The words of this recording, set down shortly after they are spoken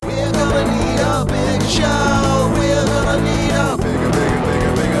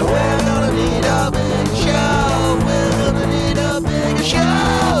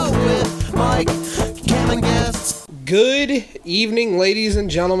Good evening, ladies and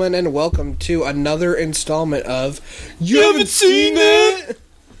gentlemen, and welcome to another installment of You Haven't Seen It?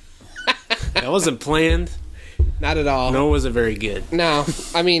 That wasn't planned. Not at all. Nor was it very good. No,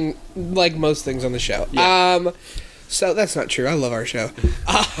 I mean, like most things on the show. Yeah. So that's not true. I love our show.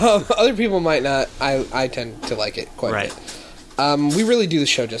 Other people might not. I tend to like it quite a bit. We really do the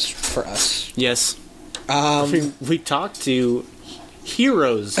show just for us. Yes. We talk to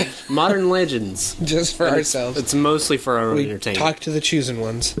heroes, modern legends. Just for ourselves. It's mostly for our own We entertainment. talk to the chosen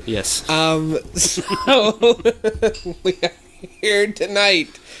ones. Yes. So, we are here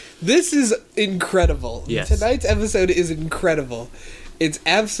tonight. This is incredible. Yes. Tonight's episode is incredible. It's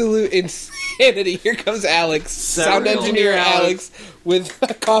absolute insanity. Here comes Alex, sound engineer Alex, with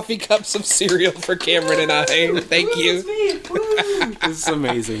coffee cups of cereal for Cameron and I. Thank you. This is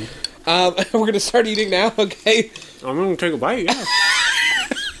amazing. We're going to start eating now, okay? I'm going to take a bite, yeah.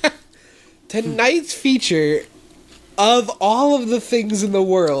 Tonight's feature, of all of the things in the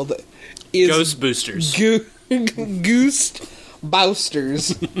world, is Ghost Boosters. Ghostbusters.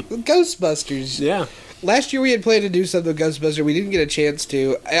 Ghostbusters. Yeah. Last year we had planned to do something with Ghostbusters. We didn't get a chance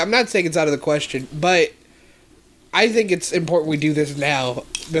to. I'm not saying it's out of the question, but I think it's important we do this now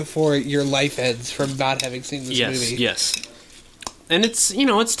before your life ends from not having seen this movie. Yes. And it's,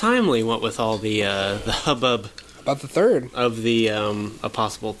 it's timely, what with all the hubbub About the third. of the a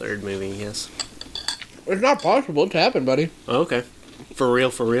possible third movie, yes. It's not possible. It's happened, buddy. Oh, okay. For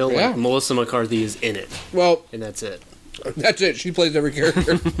real? Yeah. Like Melissa McCarthy is in it, Well, and that's it. that's it. She plays every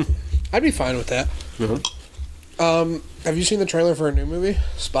character. I'd be fine with that. Mm-hmm. Have you seen the trailer for a new movie,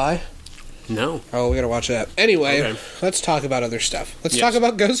 Spy? No. Oh, we gotta watch that. Anyway, Okay. Let's talk about other stuff. Let's Yes. talk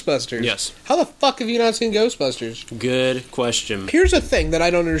about Ghostbusters. Yes. How the fuck have you not seen Ghostbusters? Good question. Here's a thing that I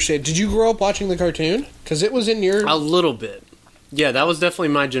don't understand. Did you grow up watching the cartoon? Because it was in your... A little bit. Yeah, that was definitely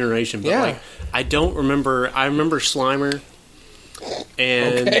my generation. But Yeah. I don't remember. I remember Slimer.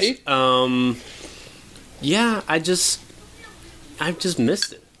 And Okay. yeah, I've just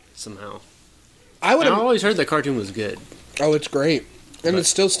missed it somehow. I would I have... always heard the cartoon was good. Oh, it's great. And But- it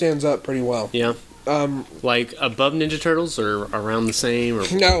still stands up pretty well. Yeah. Like above Ninja Turtles or around the same or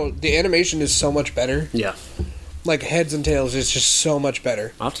No, the animation is so much better. yeah. Like, Heads and Tails is just so much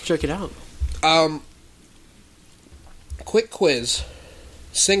better. I'll have to check it out. Quick quiz.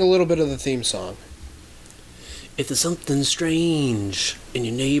 Sing a little bit of the theme song. If there's something strange in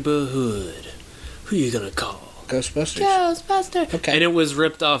your neighborhood, who you gonna call? Ghostbusters. Ghostbuster. Okay. And it was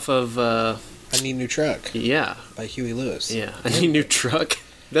ripped off of I Need a New Truck yeah. by Huey Lewis. Yeah. I need a new truck.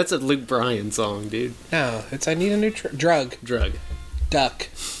 That's a Luke Bryan song, dude. No, it's I Need a New Truck. Drug. Duck.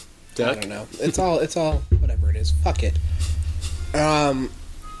 Duck. I don't know. It's all whatever it is. Fuck it.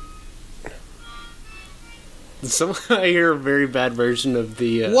 I hear a very bad version of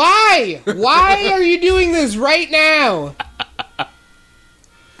the Why? Why are you doing this right now?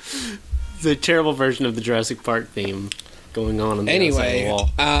 the terrible version of the Jurassic Park theme going on the outside of Anyway, the wall.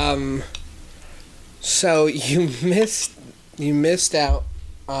 So you missed out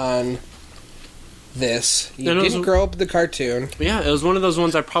on this. You No, no, didn't so- grow up with the cartoon. Yeah, it was one of those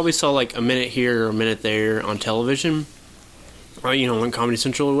ones I probably saw like a minute here or a minute there on television. Or, on Comedy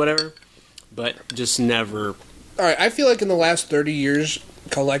Central or whatever. But just never. All right, I feel like in the last 30 years,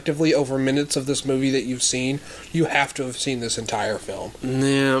 collectively, over minutes of this movie that you've seen, you have to have seen this entire film.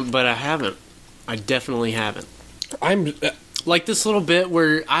 Nah, but I haven't. I definitely haven't. I'm... Like this little bit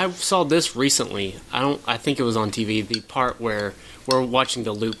where I saw this recently. I think it was on TV. The part where we're watching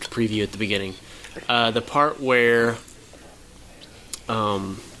the looped preview at the beginning. The part where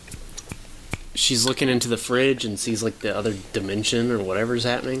she's looking into the fridge and sees like the other dimension or whatever's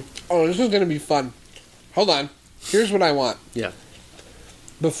happening. Oh, this is going to be fun. Hold on. Here's what I want. Yeah.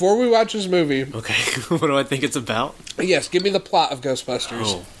 Before we watch this movie, Okay. What do I think it's about? yes, give me the plot of Ghostbusters.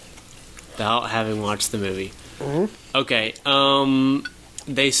 Oh. Without having watched the movie. Mm-hmm. Okay.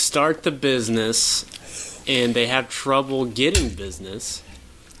 They start the business and they have trouble getting business.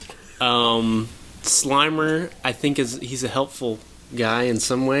 Slimer, I think he's a helpful guy in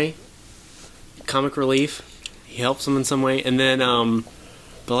some way. Comic relief. He helps him in some way. And then,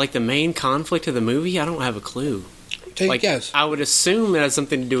 but like the main conflict of the movie, I don't have a clue. Take Like, a guess. I would assume it has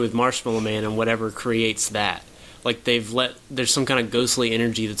something to do with Marshmallow Man and whatever creates that. Like there's some kind of ghostly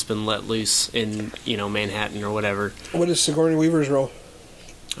energy that's been let loose in, Manhattan or whatever. What is Sigourney Weaver's role?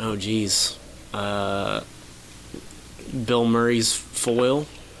 Oh, geez. Bill Murray's foil.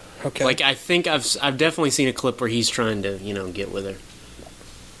 Okay. Like, I think I've definitely seen a clip where he's trying to, get with her.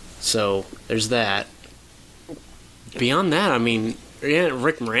 So, there's that. Beyond that, I mean,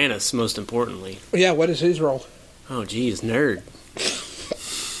 Rick Moranis, most importantly. Yeah, what is his role? Oh, geez, nerd.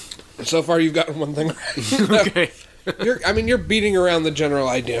 So far, you've gotten one thing right. Okay. You're beating around the general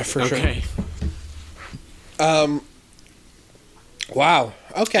idea for sure. Okay. Wow.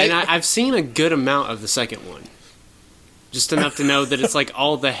 Okay. And I've seen a good amount of the second one. Just enough to know that it's like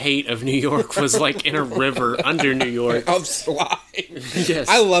all the hate of New York was like in a river under New York. Of slime. Yes.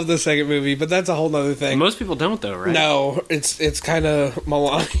 I love the second movie, but that's a whole nother thing. Most people don't though, right? No, it's kind of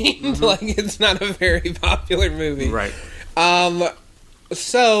maligned. Like, it's not a very popular movie. Right.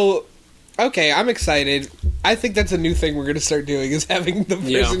 So, okay, I'm excited. I think that's a new thing we're going to start doing, is having the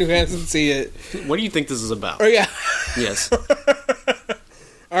person who hasn't seen it. What do you think this is about? Oh, yeah. Yes.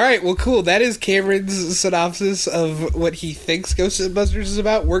 All right, well, cool. That is Cameron's synopsis of what he thinks Ghostbusters is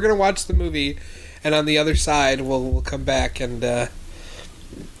about. We're going to watch the movie, and on the other side, we'll come back and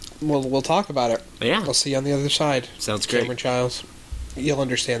we'll talk about it. Yeah. I'll see you on the other side. Sounds great. Cameron Childs. You'll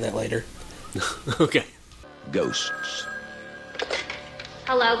understand that later. Okay. Ghosts.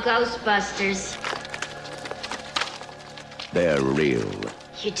 Hello, Ghostbusters. They're real.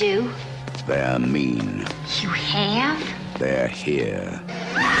 You do? They're mean. You have? They're here.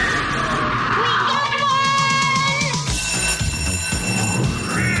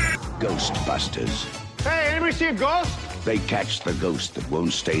 Ghostbusters. Hey, anybody see a ghost? They catch the ghost that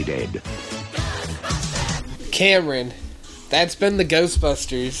won't stay dead. Cameron, that's been the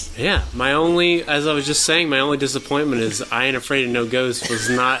Ghostbusters. Yeah. As I was just saying, my only disappointment is I Ain't Afraid of No Ghost was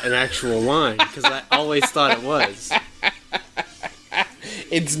not an actual line, because I always thought it was.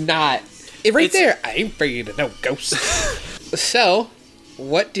 It's not. There, I ain't afraid of no ghosts. So,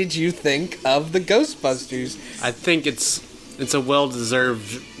 what did you think of the Ghostbusters? I think it's a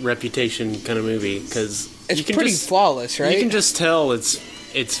well-deserved reputation kind of movie, because It's pretty flawless, right? You can just tell it's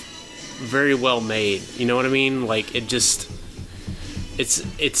very well made. You know what I mean? Like, it's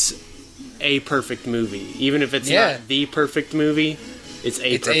a perfect movie. Even if it's not the perfect movie, it's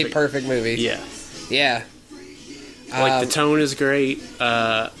a perfect movie. Yeah. Yeah. Like, the tone is great.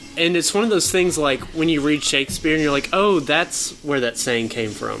 And it's one of those things, like, when you read Shakespeare and you're like, oh, that's where that saying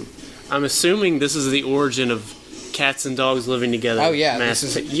came from. I'm assuming this is the origin of cats and dogs living together. Oh, yeah. Mass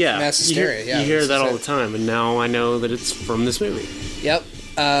hysteria. You hear that all the time, and now I know that it's from this movie. Yep.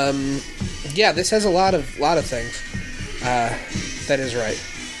 Yeah, this has a lot of things. That is right.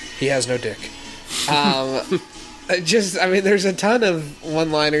 He has no dick. There's a ton of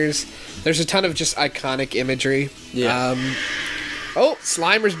one-liners. There's a ton of just iconic imagery. Yeah. Oh,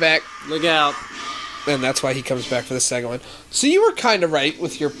 Slimer's back. Look out. And that's why he comes back for the second one. So you were kind of right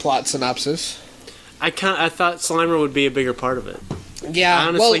with your plot synopsis. I thought Slimer would be a bigger part of it. Yeah, I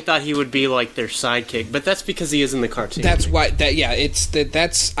honestly thought he would be like their sidekick, but that's because he is in the cartoon. That's why.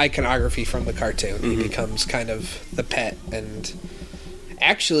 That's iconography from the cartoon. Mm-hmm. He becomes kind of the pet, and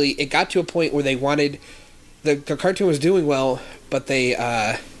actually, it got to a point where they wanted the cartoon was doing well, but they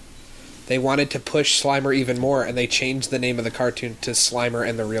wanted to push Slimer even more, and they changed the name of the cartoon to Slimer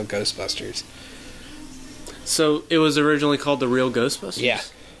and the Real Ghostbusters. So it was originally called The Real Ghostbusters? Yeah.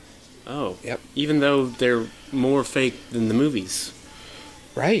 Oh. Yep. Even though they're more fake than the movies.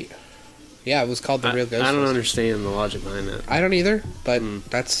 Right. Yeah, it was called The Real Ghostbusters. I don't understand the logic behind that. I don't either, but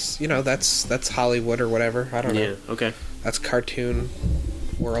that's Hollywood or whatever. I don't know. Yeah, okay. That's cartoon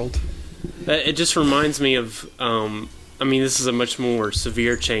world. It just reminds me of... this is a much more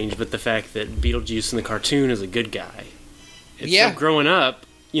severe change, but the fact that Beetlejuice in the cartoon is a good guy. So growing up,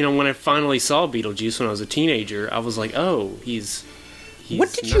 when I finally saw Beetlejuice when I was a teenager, I was like, oh, he's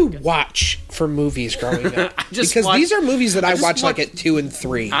what did you watch for movies growing up? These are movies that I watched like at 2 and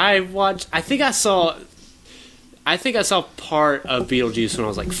 3. I think I saw part of Beetlejuice when I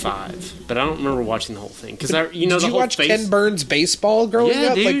was like 5, but I don't remember watching the whole thing. Because did you watch Ken Burns baseball growing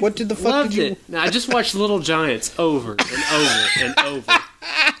up? Dude, like, what did the fuck did you? It. I just watched Little Giants over and over and over.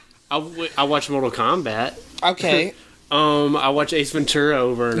 I watched Mortal Kombat. Okay. I watched Ace Ventura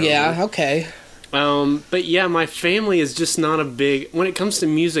over and over. Yeah. Okay. But yeah, my family is just not a big... When it comes to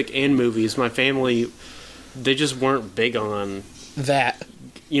music and movies, my family, they just weren't big on... that.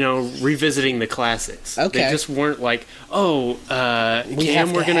 Revisiting the classics. Okay. They just weren't like, we're gonna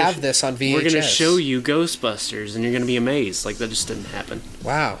have this on VHS. We're going to show you Ghostbusters, and you're going to be amazed. Like, that just didn't happen.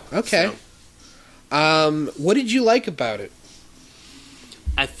 Wow. Okay. So. What did you like about it?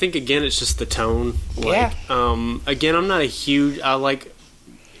 I think, again, it's just the tone. Yeah. Again, I'm not a huge... I like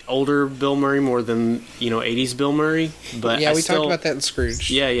older Bill Murray more than 80s Bill Murray, but we talked about that in Scrooge.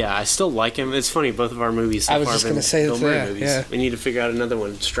 Yeah, I still like him. It's funny, both of our movies so I was far just have going been to say Bill Murray movies. Yeah. We need to figure out another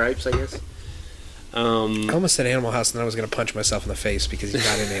one. Stripes, I guess. I almost said Animal House, and then I was going to punch myself in the face because he's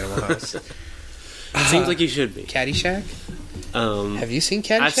not in Animal House. Seems like you should be. Caddyshack? Have you seen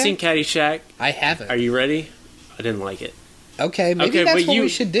Caddyshack? I've seen Caddyshack. I haven't. Are you ready? I didn't like it. Okay, maybe that's what we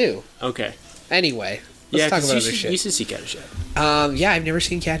should do. Okay. Anyway, Let's Yeah, talk 'cause about you other should, shit. you should see Caddyshack. Yeah, I've never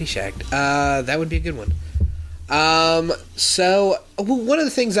seen Caddyshack. That would be a good one. One of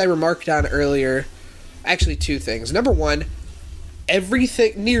the things I remarked on earlier, actually two things. Number one,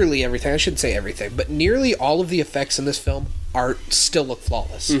 nearly everything, I shouldn't say everything, but nearly all of the effects in this film still look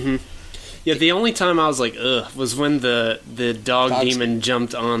flawless. Mm-hmm. Yeah, the only time I was like, ugh, was when the dog Dogs- demon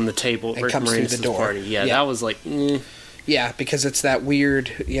jumped on the table at and Rick comes through the Moranis' door. party. Yeah, Yeah. that was like, Yeah, because it's that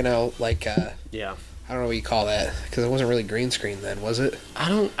weird, like, yeah. I don't know what you call that, because it wasn't really green screen then, was it?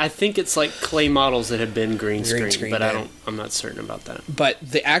 I think it's like clay models that have been green screen, but yeah. I'm not certain about that. But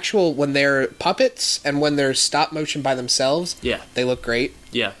the actual, when they're puppets and when they're stop motion by themselves, Yeah. they look great.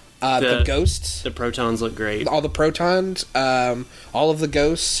 Yeah. The ghosts, The protons look great. all the protons, all of the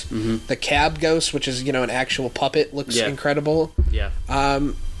ghosts, Mm-hmm. the cab ghost, which is, an actual puppet, looks Yeah. incredible. Yeah.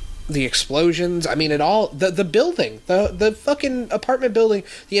 The explosions, I mean, the building, the fucking apartment building,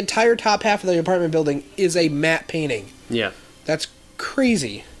 the entire top half of the apartment building is a matte painting. Yeah. That's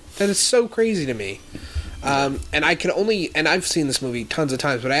crazy. That is so crazy to me. And I've seen this movie tons of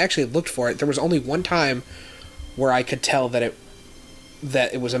times, but I actually looked for it. There was only one time where I could tell that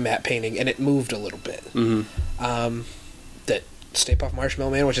it was a matte painting, and it moved a little bit. Mm-hmm. That Stay Puft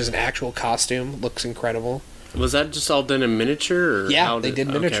Marshmallow Man, which is an actual costume, looks incredible. Was that just all done in miniature? Or Yeah, how they did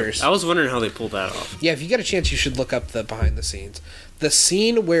miniatures. I was wondering how they pulled that off. Yeah, if you get a chance, you should look up the behind the scenes. The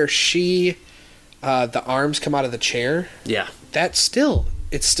scene where the arms come out of the chair, Yeah. it's still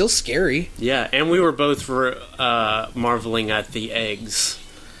scary. Yeah, and we were both marveling at the eggs.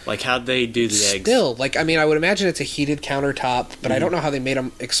 Like, how'd they do the eggs? Still, I would imagine it's a heated countertop, but I Mm-hmm. don't know how they made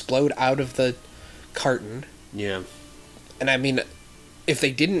them explode out of the carton. Yeah. And if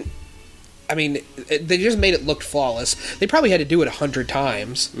they didn't, they just made it look flawless. They probably had to do it 100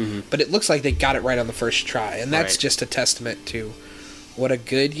 times, but it looks like they got it right on the first try, and that's Right. just a testament to what a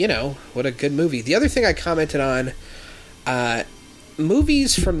good movie. The other thing I commented on,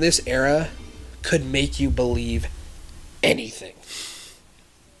 movies from this era could make you believe anything.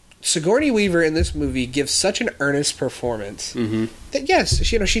 Sigourney Weaver in this movie gives such an earnest performance that yes,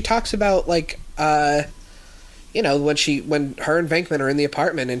 she talks about when her and Venkman are in the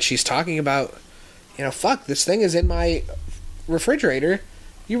apartment and she's talking about, fuck, this thing is in my refrigerator.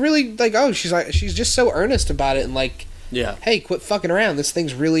 You really she's just so earnest about it and Yeah. hey, quit fucking around. This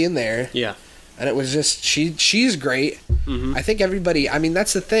thing's really in there. Yeah. And it was just she's great. I think everybody.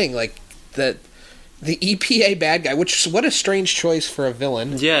 That's the thing. The EPA bad guy, what a strange choice for a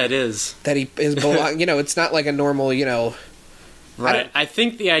villain. Yeah, it is. That he is belong. It's not like a normal. Right. I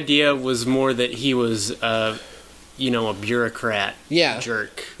think the idea was more that he was, a bureaucrat. Yeah.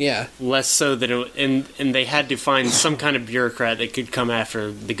 Jerk. Yeah. Less so that and they had to find some kind of bureaucrat that could come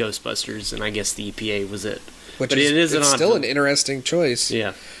after the Ghostbusters, and I guess the EPA was it. But it's still an interesting choice.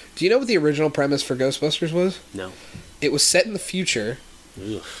 Yeah. Do you know what the original premise for Ghostbusters was? No. It was set in the future,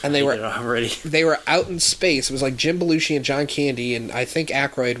 Ugh, and they I hate were it already. They were out in space. It was like Jim Belushi and John Candy, and I think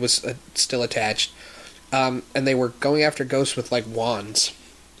Aykroyd was still attached. And they were going after ghosts with wands.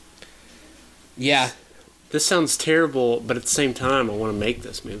 Yeah, This sounds terrible, but at the same time, I want to make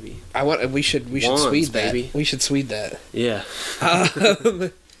this movie. we should Wands, Swede that. baby. We should Swede that. Yeah.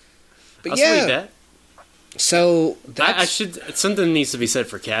 But I'll yeah, sweet that. so I should. Something needs to be said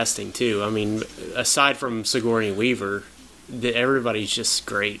for casting too. I mean, aside from Sigourney Weaver, everybody's just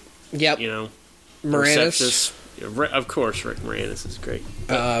great. Yep. Moranis. Moranis. Of course, Rick Moranis is great.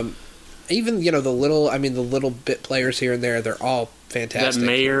 Even the little bit players here and there, they're all fantastic. That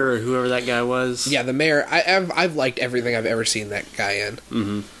mayor or whoever that guy was. Yeah, the mayor. I've liked everything I've ever seen that guy in.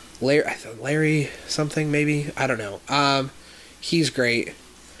 Mm-hmm. Larry something maybe, I don't know. He's great.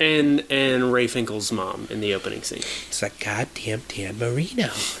 And Ray Finkel's mom in the opening scene. It's a goddamn Dan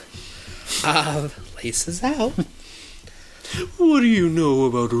Marino. Laces out. What do you know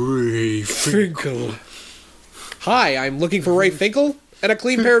about Ray Finkel. Hi, I'm looking for Ray Finkel and a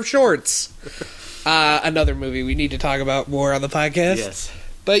clean pair of shorts. Another movie we need to talk about more on the podcast. Yes.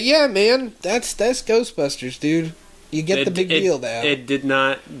 But yeah, man, that's Ghostbusters, dude. You get the big deal now. It did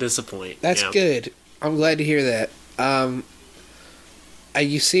not disappoint. That's good. I'm glad to hear that.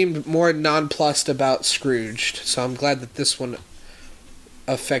 You seemed more nonplussed about Scrooged, so I'm glad that this one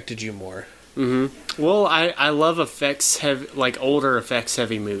affected you more. Mm-hmm. Well, I love older effects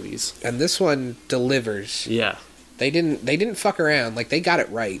heavy movies, And this one delivers. Yeah. They didn't fuck around. They got it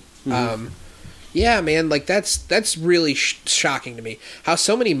right. Mm-hmm. Yeah, man. That's really shocking to me. How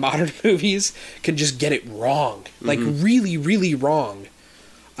so many modern movies can just get it wrong, really, really wrong.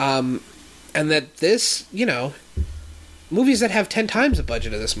 And that this, movies that have 10 times the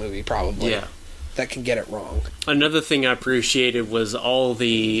budget of this movie probably, Yeah. that can get it wrong. Another thing I appreciated was all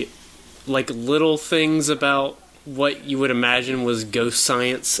the like little things about what you would imagine was ghost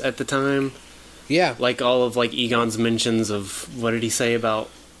science at the time. Yeah. Like all of like Egon's mentions of, what did he say about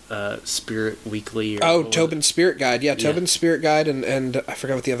Spirit Weekly? Or Tobin's Spirit Guide. Yeah, Tobin's Spirit Guide, and I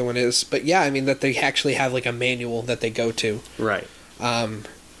forgot what the other one is. But yeah, I mean, that they actually have like a manual that they go to. Right.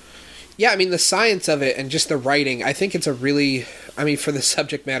 Yeah, I mean, the science of it and just the writing, I think it's a really, I mean, for the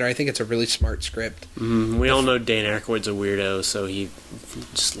subject matter, I think it's a really smart script. We all know Dan Aykroyd's a weirdo, so he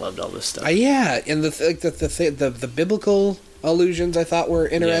just loved all this stuff. Yeah, and the biblical allusions I thought were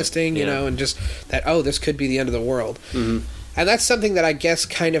interesting, you know, and just that, this could be the end of the world. Mm-hmm. And that's something that I guess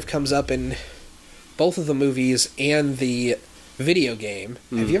kind of comes up in both of the movies and the video game.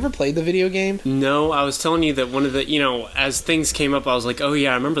 Have you ever played the video game? No, I was telling you that one of the, as things came up, I was like, oh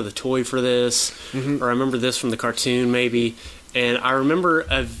yeah, I remember the toy for this, or I remember this from the cartoon maybe, and I remember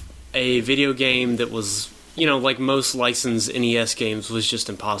a video game that was, like most licensed NES games, was just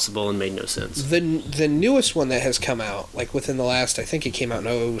impossible and made no sense. The newest one that has come out, like within the last, I think it came out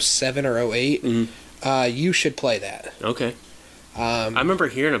in 07 or 08, you should play that. Okay. I remember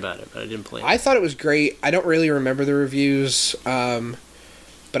hearing about it, but I didn't play it. I thought it was great. I don't really remember the reviews,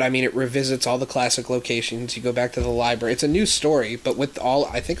 but I mean, it revisits all the classic locations. You go back to the library. It's a new story, but with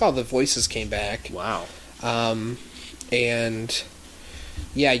I think all the voices came back. Wow. And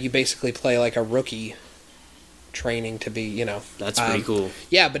yeah, you basically play like a rookie training to be, That's pretty cool.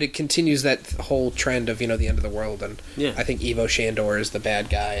 Yeah, but it continues that whole trend of, the end of the world, and I think Ivo Shandor is the bad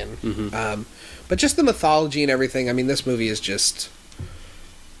guy, and but just the mythology and everything. I mean, this movie is just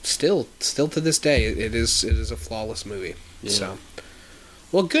still to this day, it is a flawless movie. Yeah. So,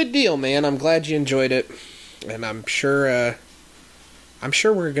 well, good deal, man. I'm glad you enjoyed it, and I'm sure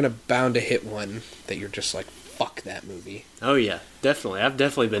we're bound to hit one that you're just like, fuck that movie. Oh yeah, definitely. I've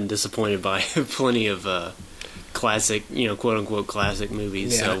definitely been disappointed by plenty of classic, quote unquote classic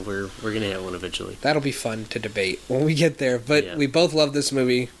movies. Yeah. So we're gonna hit one eventually. That'll be fun to debate when we get there. But we both love this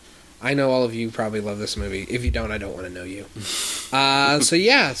movie. I know all of you probably love this movie. If you don't, I don't want to know you.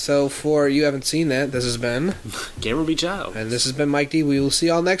 So for you haven't seen that, this has been Cameron B. Child. And this has been Mike D. We will see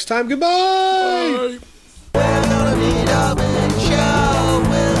y'all next time. Goodbye! Bye. We're gonna need a big show.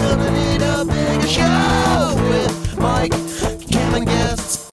 We're gonna need a big show.